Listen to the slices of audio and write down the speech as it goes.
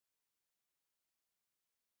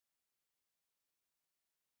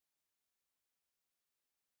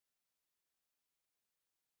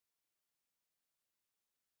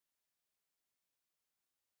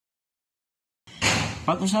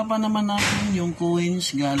Pag-usapan naman natin yung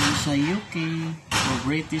coins galing sa UK or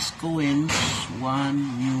British coins, one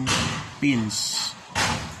new pins.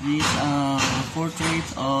 This portrait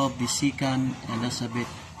of the second Elizabeth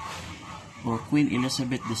or Queen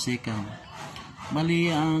Elizabeth II.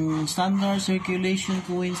 Bali, ang standard circulation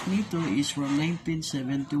coins nito is from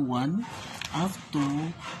 1971 up to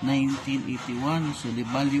 1981. So the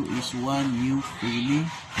value is 1 new penny.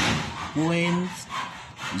 Coins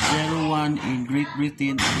 01 in Great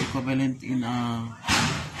Britain, equivalent in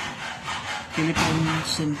Philippine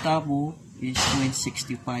centavo is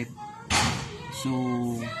 0.65. So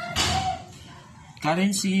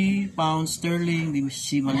currency pound sterling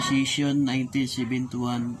decimalisation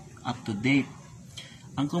 1971 up to date.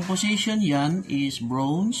 Ang composition yan is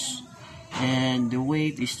bronze and the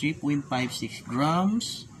weight is 3.56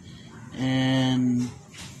 grams and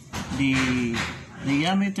the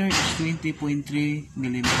diameter is 20.3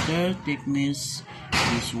 mm, thickness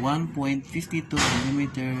is 1.52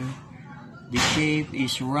 mm, the shape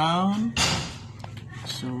is round.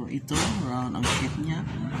 So ito, round ang shape niya.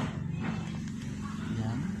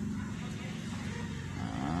 Yan.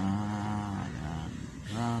 Yan.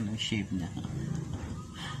 Round ang shape niya.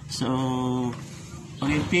 So,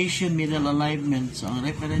 orientation, middle alignment. So, ang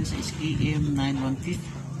reference is EM 915.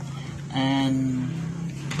 And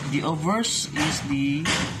the obverse is the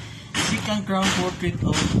second crown portrait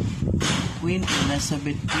of Queen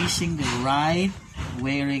Elizabeth facing the right,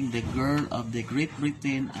 wearing the girl of the Great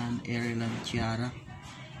Britain and Ireland tiara,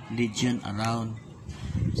 legion around.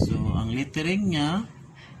 So, ang lettering niya,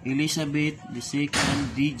 Elizabeth II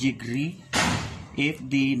Degree,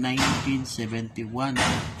 FD 1971.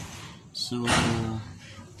 So,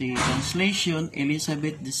 the translation,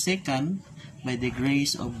 Elizabeth II, by the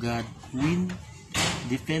grace of God, Queen,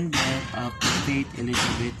 Defender of the Faith,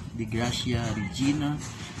 Elizabeth de Gracia Regina,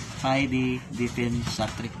 Fide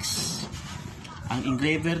Defensatrix. Ang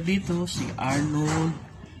engraver dito, si Arnold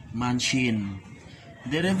Manchin.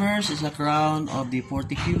 The reverse is a crown of the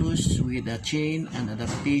portcullis with a chain and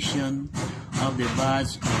adaptation of the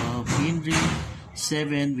badge of Henry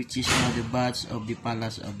VII, which is now the badge of the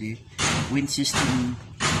Palace of the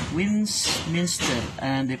Westminster,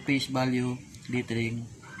 and the face value lettering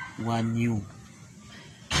 1 new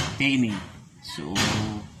penny. So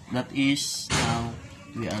that is how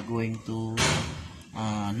we are going to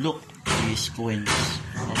look these coins.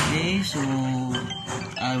 Okay, so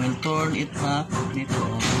I will turn it back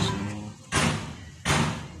dito. So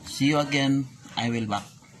see you again. I will back.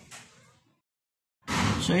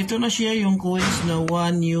 So ito na siya yung coins na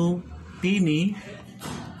 1 new penny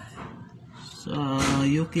sa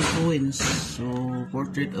UK coins. So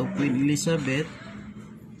portrait of Queen Elizabeth.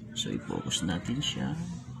 So i-focus natin siya.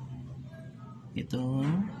 Ito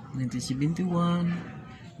 1971,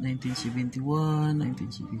 1971,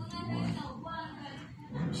 1971.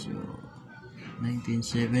 So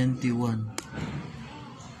 1971.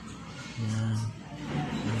 Yan.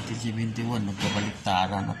 1971,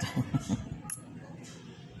 nagkabaliktaran na to.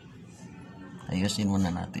 Ayusin muna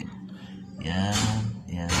natin. Yan,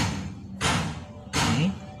 yan. Okay.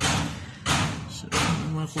 So,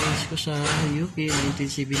 mga coins ko sa UK,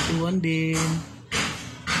 1971 din.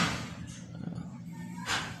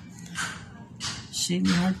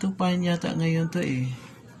 Hard to find yata ngayon to eh.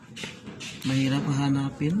 Mahirap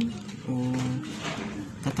hanapin o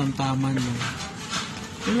katamtaman mo.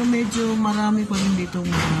 Pero medyo marami pa rin ditong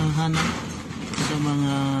mahanap sa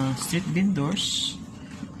mga street vendors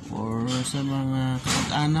or sa mga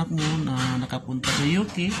kapag-anak mo na nakapunta sa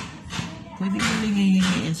UK. Pwede mo lang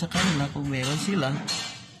hihingiin sa kanila kung meron sila.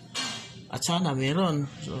 At sana meron.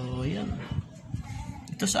 So, yan.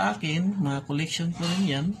 Ito sa akin, mga collection ko rin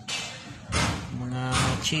yan. Mga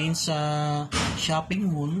chain sa shopping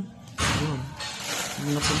mall. Yun.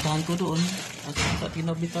 Yung napuntahan ko doon. At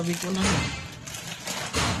tinabi-tabi ko na yan.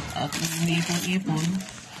 At iniipon-ipon.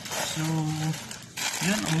 So,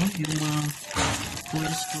 yan yung mga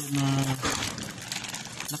coins ko na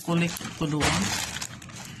na-collect ko doon.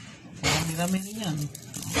 Marami-rami rin yan.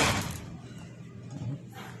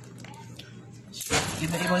 So,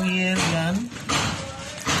 iba-ibang year yan.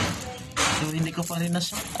 So, hindi ko pa rin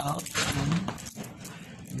na-sort out.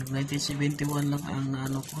 Yung 1971 lang ang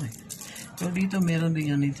naano ko eh. So, dito meron din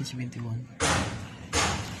yung 1971.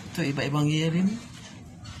 Ito, iba-ibang year rin.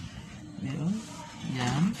 Meron.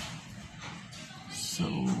 Yan. So,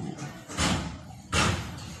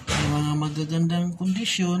 may mga magagandang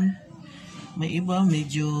kondisyon. May iba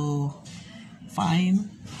medyo fine.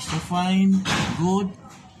 So, fine, good,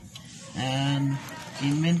 and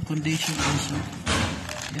in mint condition also.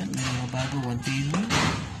 Yan, may mga bago, 1 penny.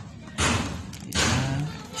 Yan.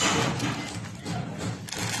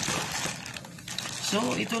 So,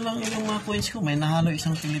 ito lang yung mga coins ko. May nahalo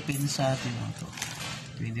isang Philippines sa atin. Ito.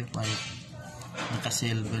 25.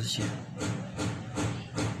 Naka-silver siya.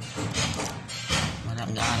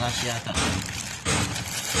 Parang aras yata.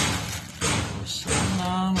 So,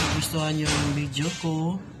 sana magustuhan yung video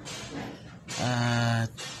ko.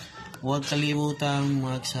 At huwag kalimutang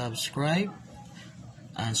mag-subscribe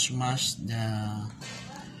and smash the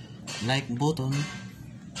like button.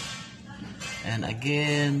 And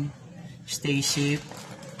again, stay safe.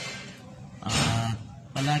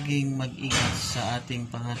 Palaging mag-ingat sa ating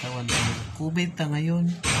pangatawan dahil COVID na ngayon.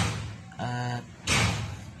 At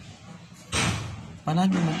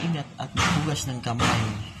palaging mag-ingat at maghugas ng kamay.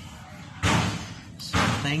 So,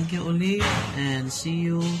 thank you ulit and see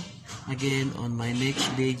you again on my next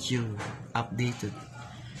video updated.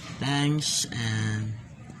 Thanks and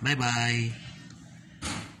bye-bye.